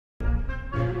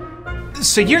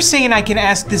So you're saying I can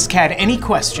ask this cat any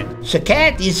question? The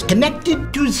cat is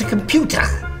connected to the computer.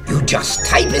 You just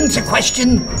type in the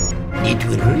question, it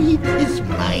will read his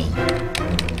mind.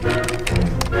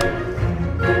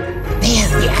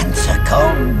 There the answer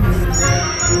comes.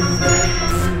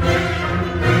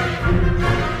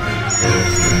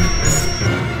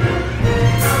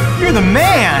 You're the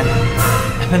man!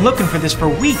 I've been looking for this for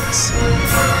weeks.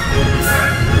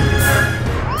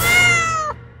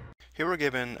 Here we're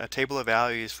given a table of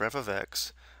values for f of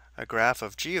x, a graph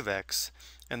of g of x,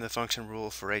 and the function rule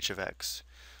for h of x.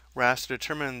 We're asked to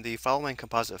determine the following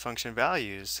composite function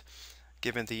values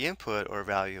given the input or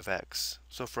value of x.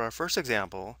 So for our first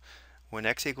example, when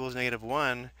x equals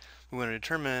 -1, we want to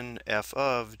determine f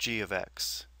of g of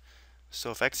x. So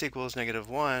if x equals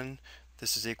 -1,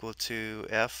 this is equal to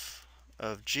f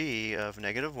of g of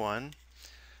 -1.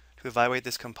 To evaluate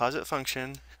this composite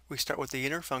function, we start with the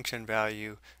inner function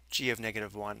value g of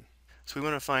 -1. So we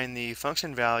want to find the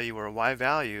function value or y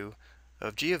value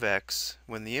of g of x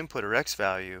when the input or x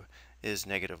value is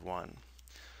 -1.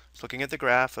 So looking at the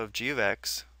graph of g of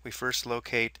x, we first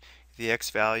locate the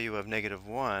x value of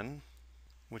 -1,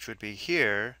 which would be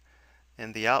here,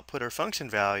 and the output or function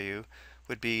value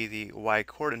would be the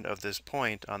y-coordinate of this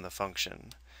point on the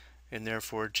function. And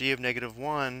therefore g of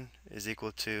 -1 is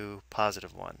equal to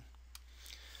 +1.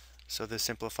 So this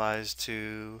simplifies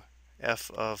to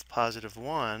f of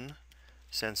 +1,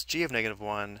 since g of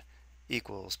 -1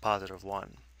 equals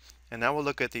 +1. And now we'll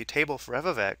look at the table for f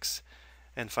of x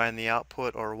and find the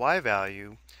output or y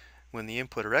value when the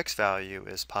input or x value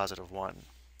is +1.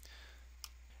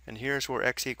 And here's where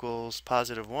x equals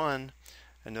 +1,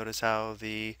 and notice how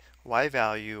the y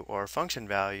value or function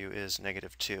value is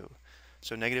 -2.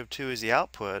 So -2 is the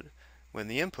output when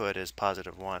the input is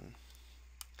 +1.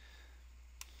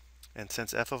 And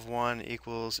since f of 1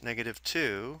 equals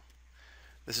 -2,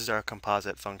 this is our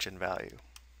composite function value.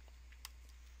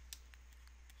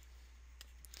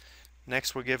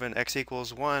 Next, we're given x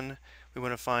equals 1. We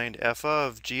want to find f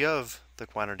of g of the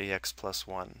quantity x plus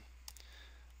 1.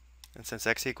 And since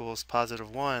x equals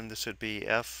 +1, this would be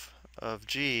f of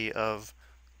g of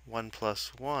 1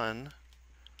 plus 1,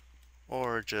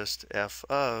 or just f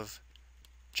of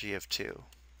g of 2.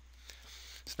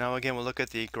 So now again we'll look at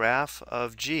the graph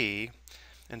of g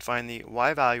and find the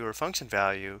y value or function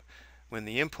value when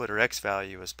the input or x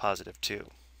value is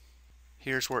 +2.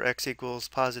 Here's where x equals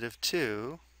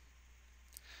 +2,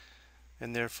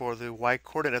 and therefore the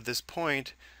y-coordinate of this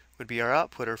point would be our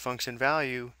output or function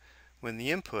value when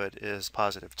the input is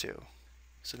 +2.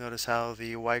 So notice how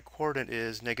the y-coordinate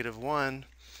is -1,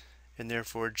 and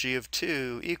therefore g of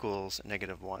 2 equals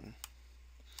 -1.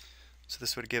 So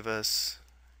this would give us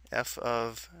f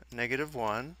of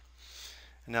 -1.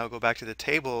 And now we'll go back to the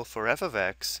table for f of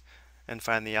x and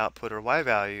find the output or y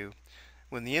value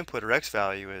when the input or x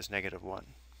value is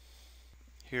 -1.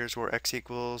 Here's where x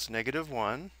equals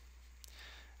 -1.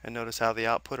 And notice how the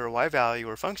output or y value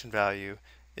or function value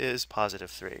is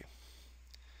 +3.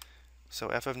 So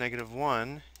f of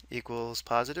 -1 equals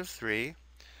 +3,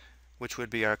 which would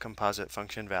be our composite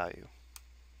function value.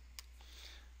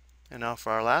 And now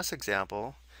for our last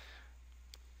example,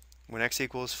 when x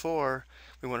equals 4,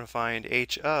 we want to find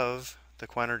h of the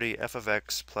quantity f of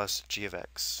x plus g of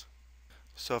x.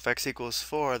 So if x equals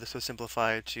 4, this would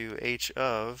simplify to h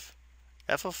of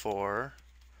f of 4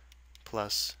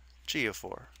 plus g of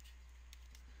 4.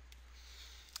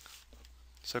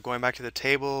 So going back to the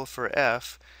table for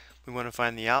f, we want to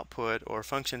find the output or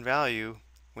function value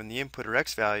when the input or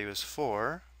x value is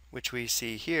 4, which we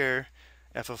see here,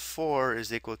 f of 4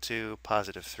 is equal to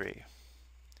 +3.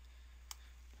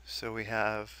 So we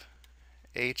have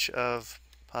h of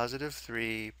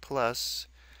 +3 plus,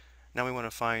 now we want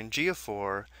to find g of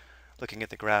 4 looking at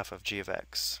the graph of g of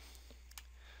x.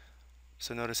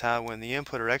 So notice how when the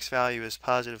input or x value is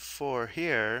 +4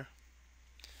 here,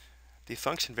 the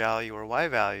function value or y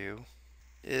value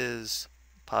is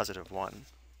 +1.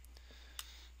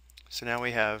 So now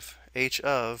we have h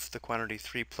of the quantity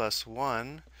 3 plus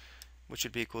 1, which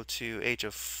would be equal to h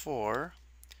of 4.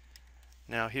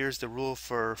 Now here's the rule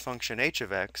for function h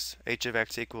of x. H of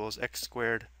x equals x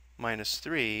squared minus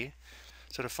 3.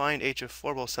 So to find h of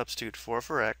 4, we'll substitute 4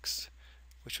 for x,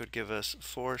 which would give us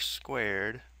 4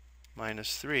 squared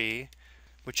minus 3,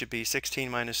 which would be 16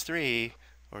 minus 3,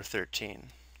 or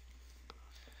 13.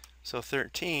 So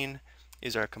 13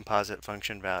 is our composite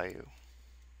function value.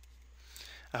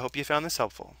 I hope you found this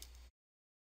helpful.